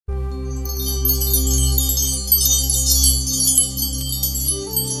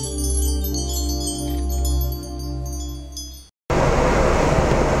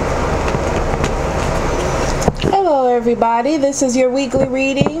everybody. This is your weekly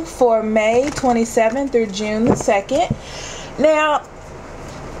reading for May 27th through June the 2nd. Now,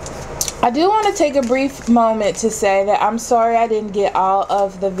 I do want to take a brief moment to say that I'm sorry I didn't get all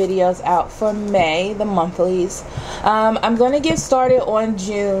of the videos out for May, the monthlies. I'm going to get started on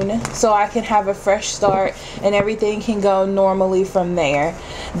June so I can have a fresh start and everything can go normally from there.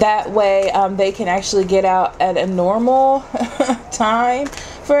 That way they can actually get out at a normal time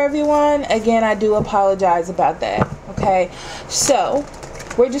for everyone. Again, I do apologize about that. Okay, so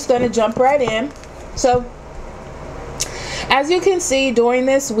we're just going to jump right in. So as you can see, during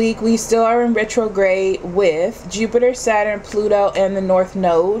this week, we still are in retrograde with Jupiter, Saturn, Pluto, and the North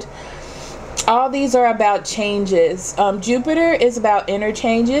Node. All these are about changes. Jupiter is about inner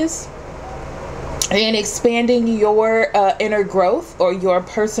changes and expanding your inner growth or your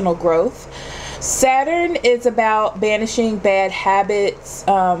personal growth. Saturn is about banishing bad habits,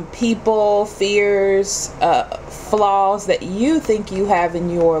 people, fears, flaws that you think you have in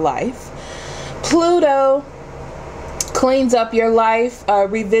your life. Pluto cleans up your life,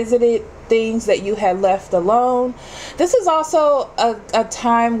 revisited things that you had left alone. This is also a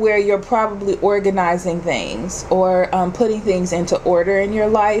time where you're probably organizing things or putting things into order in your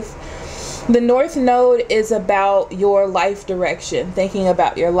life. The North Node is about your life direction, thinking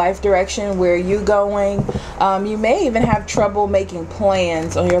about your life direction, where you're going. You may even have trouble making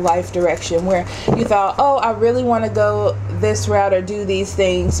plans on your life direction where you thought, oh, I really want to go this route or do these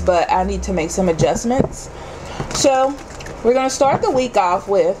things, but I need to make some adjustments. So we're going to start the week off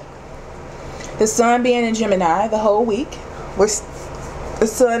with the sun being in Gemini the whole week. The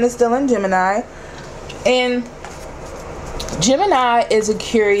sun is still in Gemini. And Gemini is a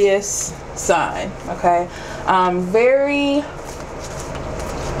curious sign, okay?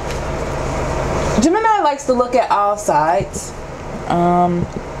 Gemini likes to look at all sides. I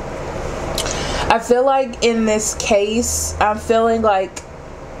feel like in this case, I'm feeling like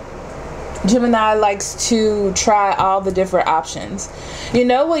Gemini likes to try all the different options. You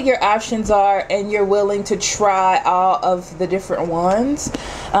know what your options are, and you're willing to try all of the different ones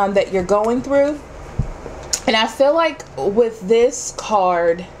that you're going through. And I feel like with this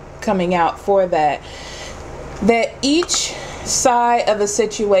card coming out for that each side of a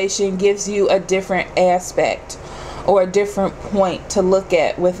situation gives you a different aspect or a different point to look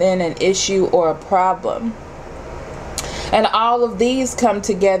at within an issue or a problem. And all of these come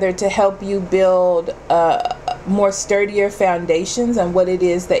together to help you build more sturdier foundations on what it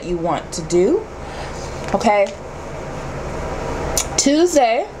is that you want to do. Okay.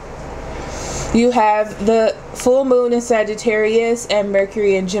 Tuesday, you have the full moon in Sagittarius and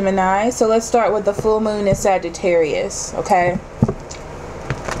Mercury in Gemini. So let's start with the full moon in Sagittarius. Okay.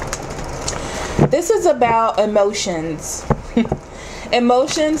 This is about emotions.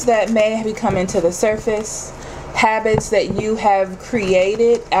 Emotions that may be coming to the surface. Habits that you have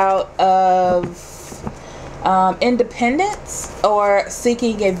created out of independence or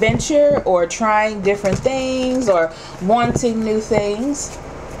seeking adventure or trying different things or wanting new things.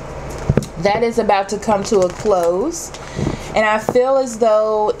 That is about to come to a close. And I feel as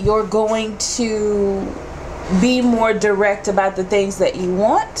though you're going to be more direct about the things that you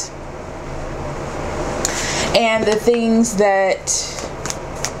want and the things that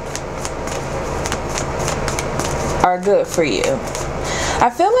are good for you. I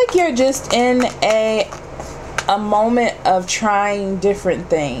feel like you're just in a moment of trying different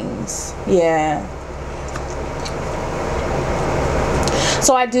things. Yeah.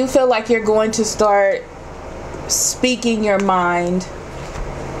 So I do feel like you're going to start speaking your mind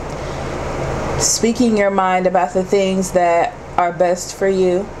about the things that are best for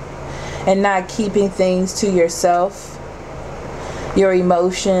you and not keeping things to yourself, your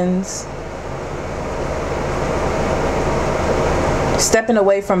emotions. Stepping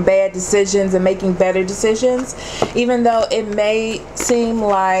away from bad decisions and making better decisions, even though it may seem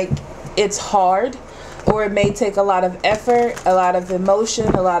like it's hard or it may take a lot of effort, a lot of emotion,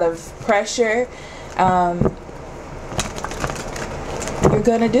 a lot of pressure. You're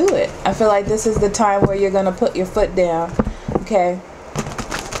gonna do it. I feel like this is the time where you're gonna put your foot down. Okay.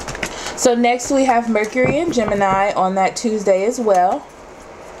 So next we have Mercury in Gemini on that Tuesday as well.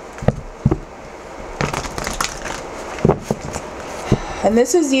 And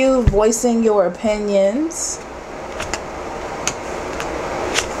this is you voicing your opinions.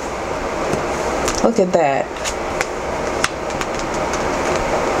 Look at that.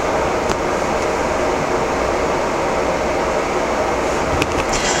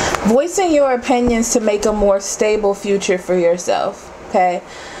 Voicing your opinions to make a more stable future for yourself. Okay.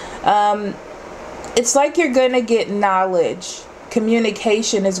 It's like you're going to get knowledge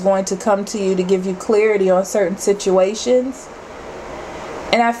communication is going to come to you to give you clarity on certain situations.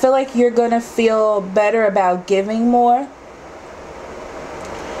 And I feel like you're going to feel better about giving more.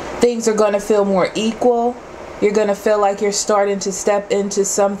 Things are going to feel more equal. You're going to feel like you're starting to step into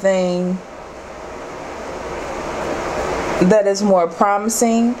something that is more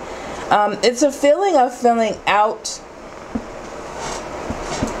promising. It's a feeling of feeling out,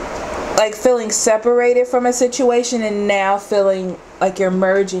 like feeling separated from a situation and now feeling like you're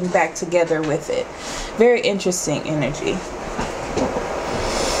merging back together with it. Very interesting energy.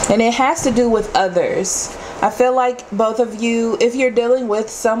 And it has to do with others. I feel like both of you, if you're dealing with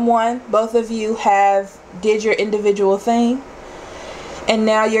someone, both of you did your individual thing. And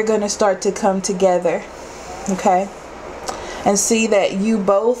now you're going to start to come together. Okay? And see that you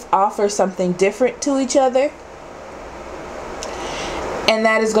both offer something different to each other. And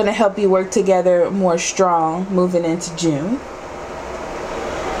that is going to help you work together more strong moving into June.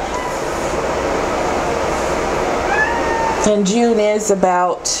 And June is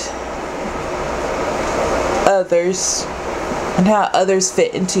about others and how others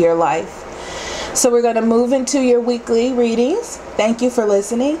fit into your life. So we're going to move into your weekly readings. Thank you for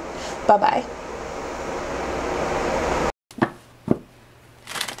listening. Bye-bye.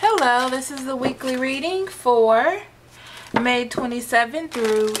 Hello, this is the weekly reading for May 27th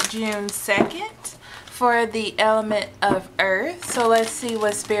through June 2nd for the element of Earth. So let's see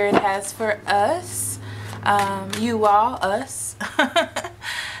what Spirit has for us. You all, us,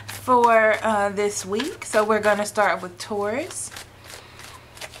 for this week. So we're going to start with Taurus.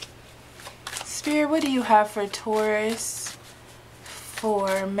 Spirit, what do you have for Taurus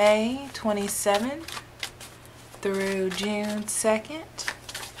for May 27th through June 2nd?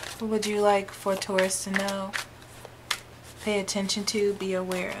 What would you like for Taurus to know, pay attention to, be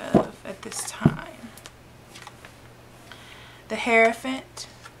aware of at this time? The Hierophant,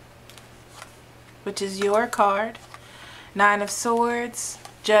 which is your card. Nine of Swords,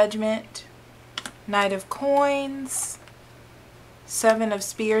 Judgment, Knight of Coins, Seven of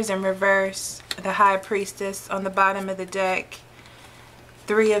Spears in reverse, the High Priestess on the bottom of the deck,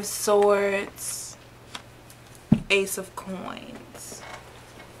 Three of Swords, Ace of Coins.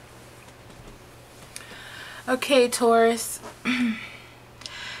 Okay, Taurus.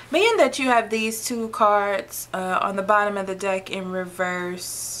 Being that you have these two cards on the bottom of the deck in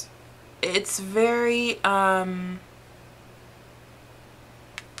reverse, it's very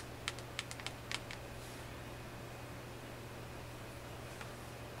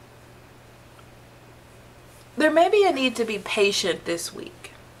there may be a need to be patient this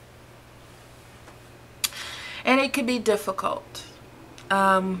week, and it could be difficult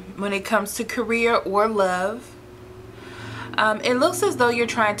when it comes to career or love. It looks as though you're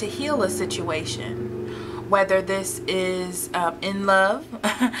trying to heal a situation, whether this is in love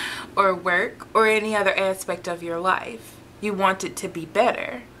or work or any other aspect of your life. You want it to be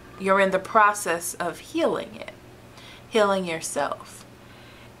better. You're in the process of healing it, healing yourself.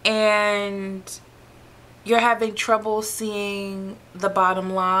 And you're having trouble seeing the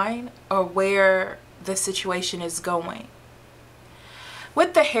bottom line or where the situation is going.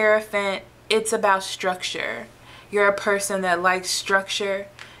 With the Hierophant, it's about structure. You're a person that likes structure.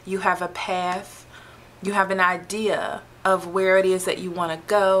 You have a path. You have an idea of where it is that you want to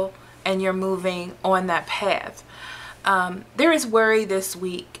go, and you're moving on that path. There is worry this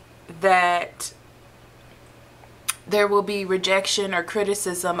week that there will be rejection or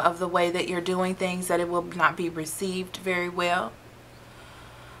criticism of the way that you're doing things, that it will not be received very well.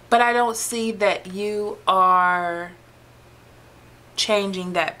 But I don't see that you are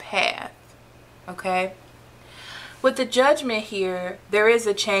changing that path, okay? With the Judgment here, there is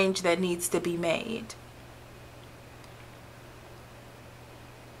a change that needs to be made.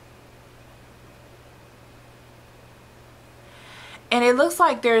 And it looks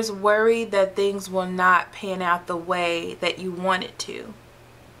like there's worry that things will not pan out the way that you want it to.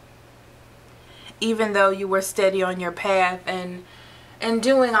 Even though you were steady on your path and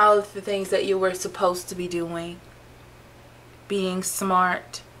doing all of the things that you were supposed to be doing. Being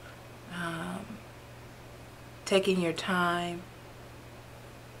smart. Taking your time.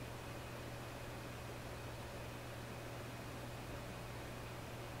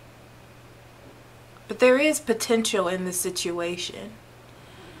 But there is potential in the situation.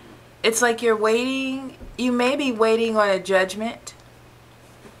 It's like you're waiting. You may be waiting on a judgment.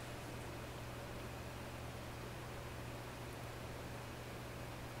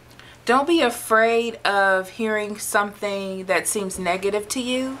 Don't be afraid of hearing something that seems negative to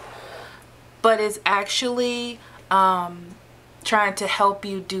you, but is actually trying to help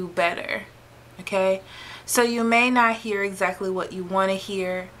you do better. Okay? So you may not hear exactly what you want to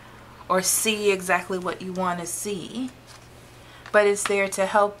hear or see exactly what you want to see, but it's there to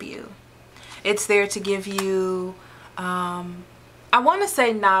help you. It's there to give you, I want to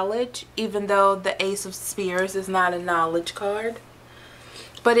say knowledge, even though the Ace of Spears is not a knowledge card.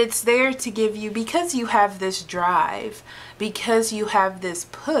 But it's there to give you, because you have this drive, because you have this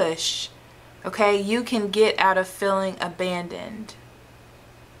push, okay, you can get out of feeling abandoned.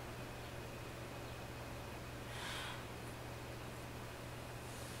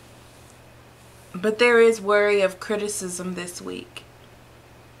 But there is worry of criticism this week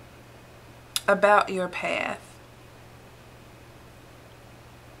about your path.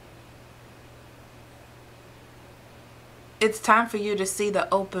 It's time for you to see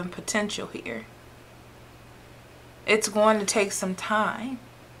the open potential here. It's going to take some time.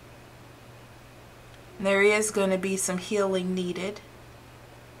 There is going to be some healing needed.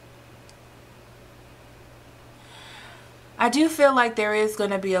 I do feel like there is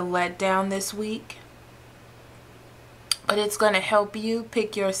going to be a letdown this week. But it's going to help you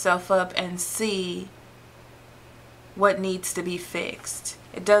pick yourself up and see what needs to be fixed.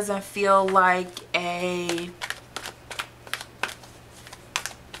 It doesn't feel like a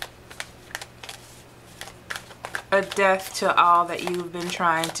death to all that you've been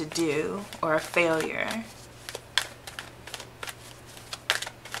trying to do, or a failure.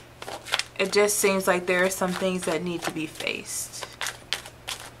 It just seems like there are some things that need to be faced.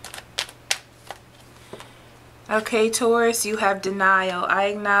 Okay, Taurus, you have denial. I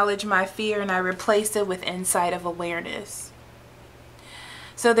acknowledge my fear and I replace it with insight of awareness.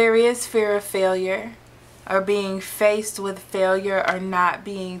 So there is fear of failure, or being faced with failure, or not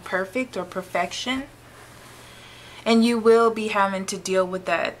being perfect or perfection. And you will be having to deal with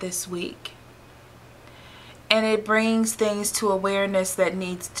that this week. And it brings things to awareness that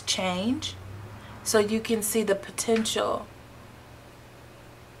needs to change, so you can see the potential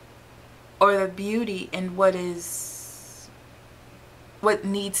or the beauty in what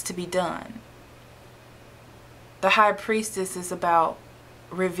needs to be done. The High Priestess is about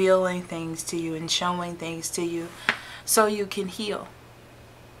revealing things to you and showing things to you so you can heal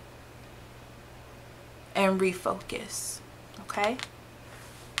and refocus. Okay?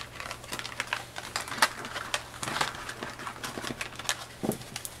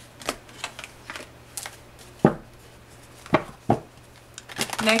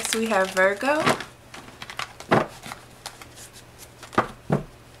 Next we have Virgo.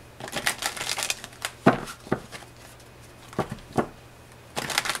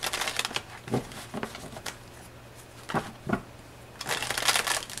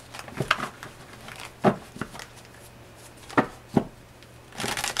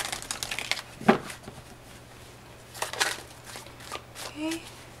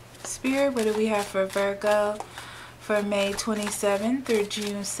 Spirit, what do we have for Virgo for May 27th through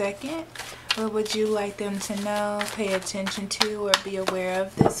June 2nd? What would you like them to know, pay attention to, or be aware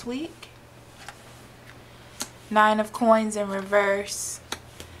of this week? Nine of Coins in reverse,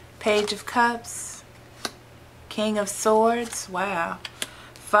 Page of Cups, King of Swords, wow,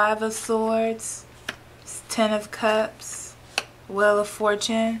 Five of Swords, Ten of Cups, Wheel of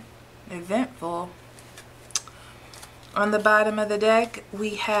Fortune, eventful. On the bottom of the deck,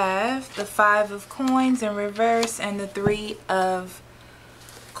 we have the Five of Coins in reverse and the Three of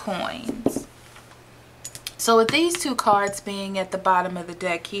Coins. So with these two cards being at the bottom of the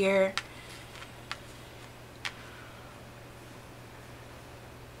deck here,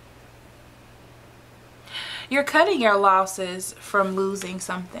 you're cutting your losses from losing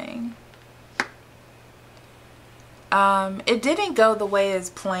something. It didn't go the way as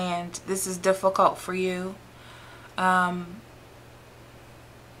planned. This is difficult for you. And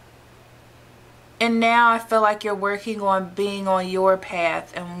now I feel like you're working on being on your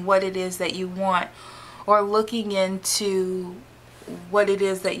path and what it is that you want, or looking into what it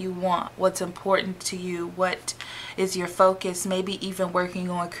is that you want, what's important to you, what is your focus, maybe even working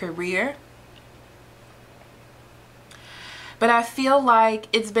on career. But I feel like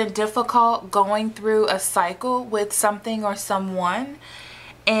it's been difficult going through a cycle with something or someone,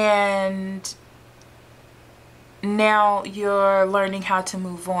 and now you're learning how to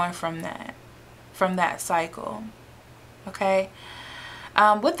move on from that cycle. Okay,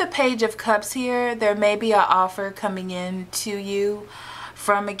 with the Page of Cups here, there may be an offer coming in to you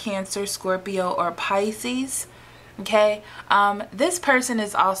from a Cancer, Scorpio, or Pisces. Okay, this person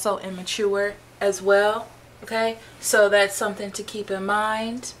is also immature as well. Okay, so that's something to keep in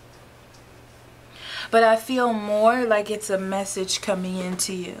mind. But I feel more like it's a message coming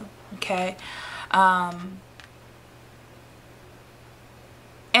into you. Okay,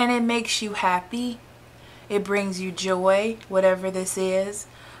 and it makes you happy It brings you joy, whatever this is.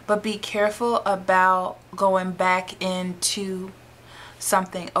 But be careful about going back into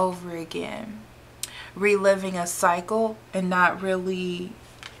something over again. Reliving a cycle and not really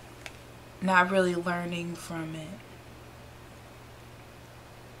learning from it.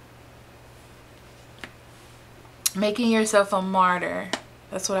 Making yourself a martyr.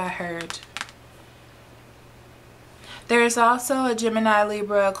 That's what I heard. There's also a Gemini,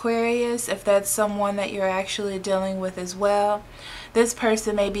 Libra, Aquarius, if that's someone that you're actually dealing with as well. This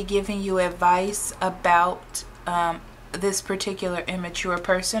person may be giving you advice about this particular immature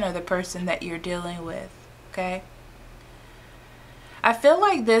person or the person that you're dealing with, okay? I feel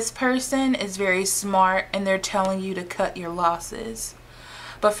like this person is very smart and they're telling you to cut your losses.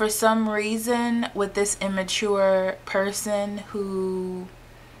 But for some reason, with this immature person who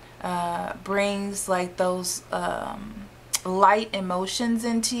brings like those light emotions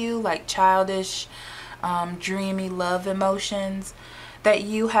into you, like childish, dreamy love emotions, that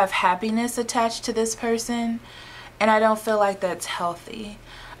you have happiness attached to this person, and I don't feel like that's healthy.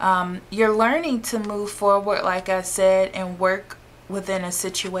 You're learning to move forward, like I said, and work within a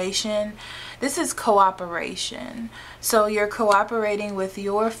situation. This is cooperation. So you're cooperating with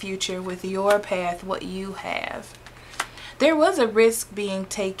your future, with your path, what you have. There was a risk being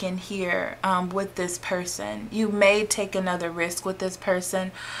taken here with this person. You may take another risk with this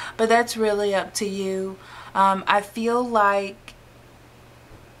person, but that's really up to you. I feel like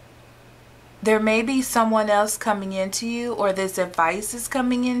there may be someone else coming into you, or this advice is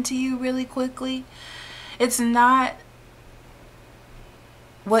coming into you really quickly. It's not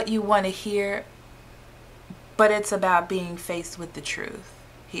what you want to hear, but it's about being faced with the truth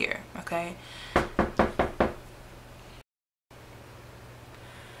here, okay?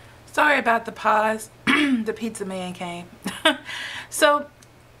 Sorry about the pause. The pizza man came. So,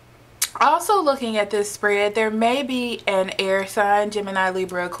 also looking at this spread, there may be an air sign, Gemini,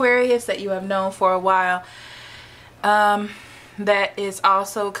 Libra, Aquarius, that you have known for a while, that is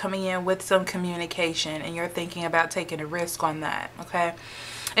also coming in with some communication, and you're thinking about taking a risk on that, okay?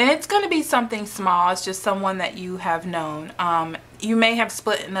 And it's going to be something small. It's just someone that you have known. You may have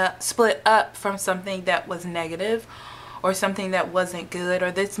split up from something that was negative, or something that wasn't good,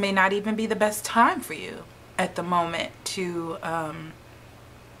 or this may not even be the best time for you at the moment to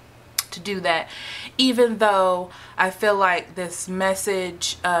do that. Even though I feel like this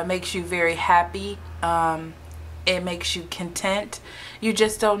message makes you very happy, it makes you content. You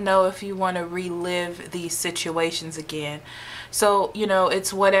just don't know if you want to relive these situations again. So, you know,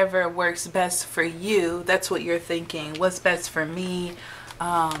 it's whatever works best for you. That's what you're thinking. What's best for me?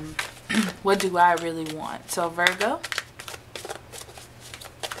 What do I really want? So, Virgo.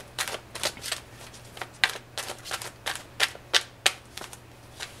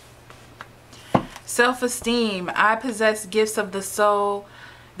 Self-esteem. I possess gifts of the soul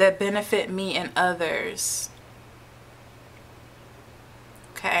that benefit me and others.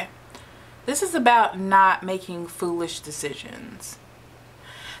 Okay. This is about not making foolish decisions.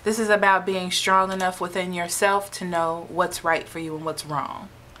 This is about being strong enough within yourself to know what's right for you and what's wrong.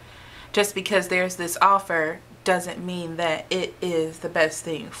 Just because there's this offer doesn't mean that it is the best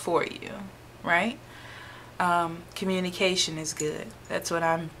thing for you, right? Communication is good. That's what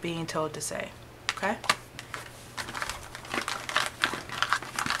I'm being told to say. Okay.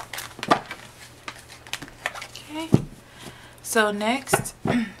 Okay. So next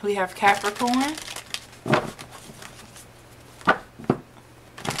we have Capricorn.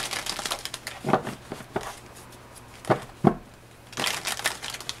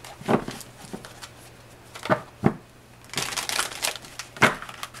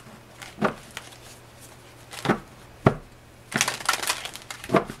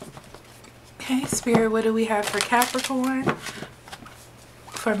 Okay, Spirit, what do we have for Capricorn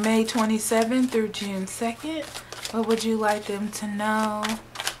for May 27th through June 2nd? What would you like them to know,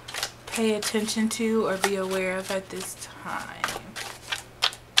 pay attention to, or be aware of at this time?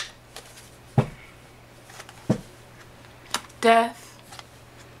 Death,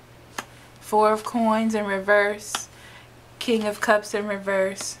 Four of Coins in reverse, King of Cups in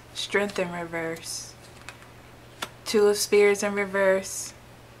reverse, Strength in reverse, Two of Spears in reverse,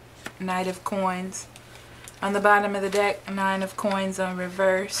 Knight of Coins. On the bottom of the deck, Nine of Coins on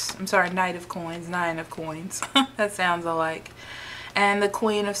reverse. I'm sorry, Knight of Coins, Nine of Coins. That sounds alike. And the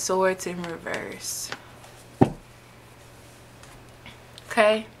Queen of Swords in reverse.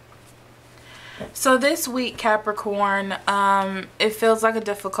 Okay. So this week, Capricorn, it feels like a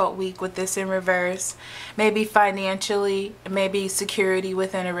difficult week with this in reverse. Maybe financially, maybe security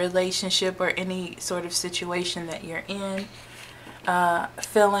within a relationship or any sort of situation that you're in.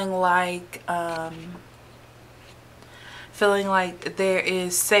 Feeling like feeling like there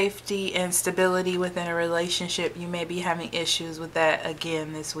is safety and stability within a relationship. You may be having issues with that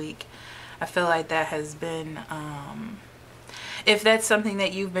again this week. I feel like that has been, if that's something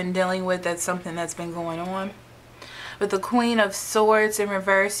that you've been dealing with, that's something that's been going on. With the Queen of Swords in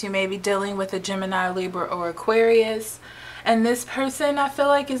reverse, you may be dealing with a Gemini, Libra, or Aquarius. And this person, I feel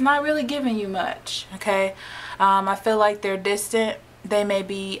like, is not really giving you much, okay? I feel like they're distant. They may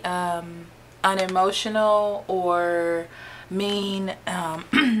be unemotional or mean,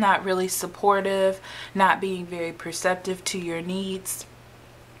 not really supportive, not being very perceptive to your needs.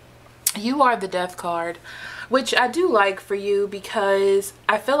 You are the Death card, which I do like for you because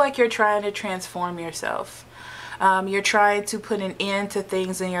I feel like you're trying to transform yourself. You're trying to put an end to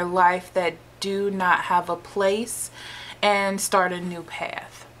things in your life that do not have a place and start a new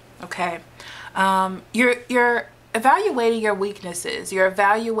path. Okay. You're evaluating your weaknesses. You're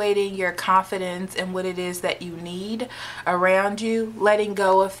evaluating your confidence in what it is that you need around you, letting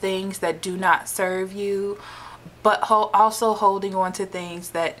go of things that do not serve you, but also holding on to things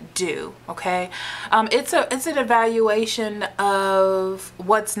that do. Okay. It's an evaluation of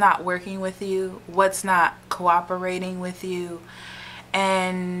what's not working with you, what's not cooperating with you,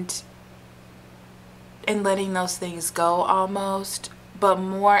 and letting those things go almost, but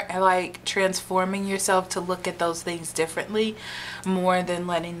more like transforming yourself to look at those things differently more than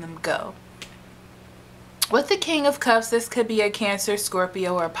letting them go. With the King of Cups, this could be a Cancer,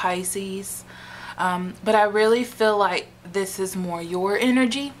 Scorpio, or Pisces. But I really feel like this is more your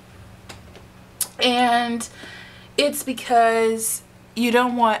energy. And it's because you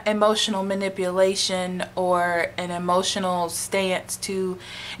don't want emotional manipulation or an emotional stance to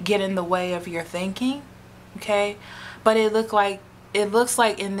get in the way of your thinking. Okay? But it looks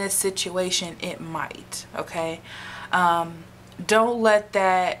like in this situation it might. Okay? Don't let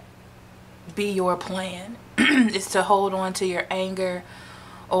that be your plan. Is to hold on to your anger,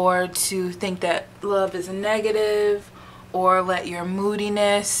 or to think that love is negative, or let your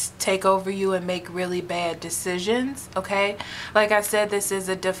moodiness take over you and make really bad decisions. Okay, like I said, this is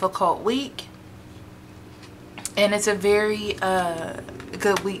a difficult week, and it's a very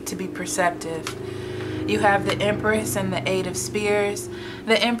good week to be perceptive. You have the Empress and the Eight of Spears.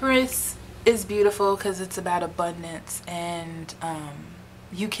 The Empress is beautiful because it's about abundance, and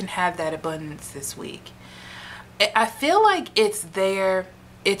you can have that abundance this week. I feel like it's there.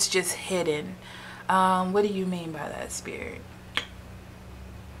 It's just hidden. What do you mean by that, Spirit?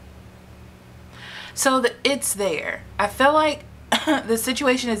 So it's there. I feel like the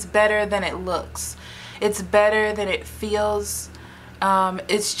situation is better than it looks. It's better than it feels.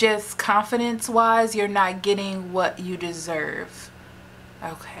 It's just confidence-wise, you're not getting what you deserve.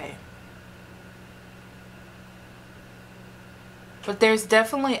 Okay. But there's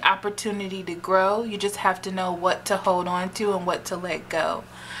definitely opportunity to grow. You just have to know what to hold on to and what to let go.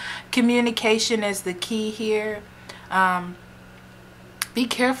 Communication is the key here. Be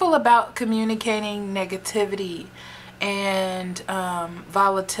careful about communicating negativity and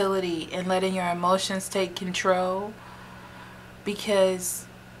volatility and letting your emotions take control, because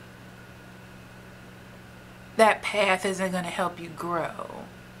that path isn't going to help you grow.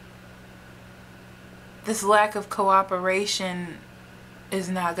 This lack of cooperation is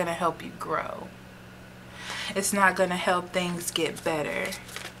not going to help you grow. It's not going to help things get better.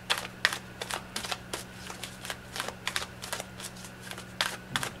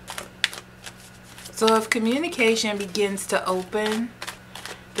 So if communication begins to open,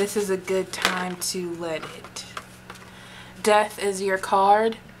 this is a good time to let it. Death is your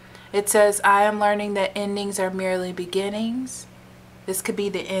card. It says, I am learning that endings are merely beginnings. This could be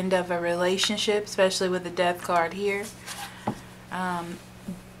the end of a relationship, especially with the Death card here.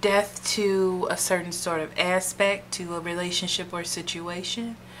 Death to a certain sort of aspect, to a relationship or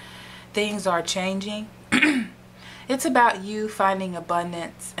situation. Things are changing. It's about you finding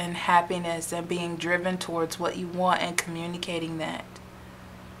abundance and happiness and being driven towards what you want and communicating that.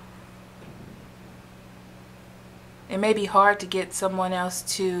 It may be hard to get someone else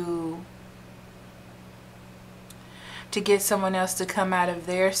to come out of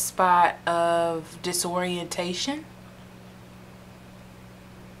their spot of disorientation.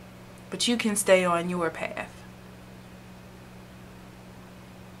 But you can stay on your path.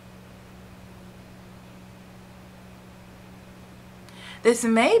 This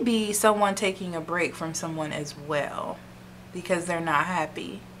may be someone taking a break from someone as well, because they're not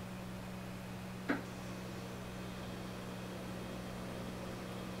happy.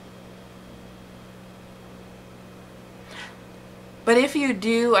 But if you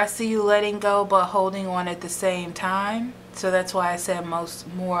do, I see you letting go but holding on at the same time. So that's why I said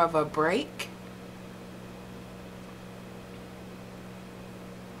more of a break.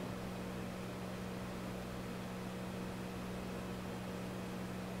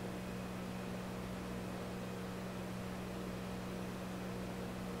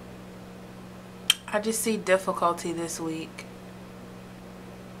 I just see difficulty this week.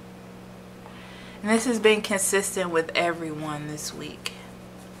 And this has been consistent with everyone this week.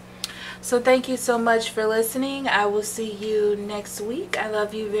 So thank you so much for listening. I will see you next week. I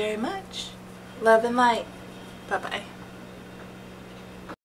love you very much. Love and light. Bye-bye.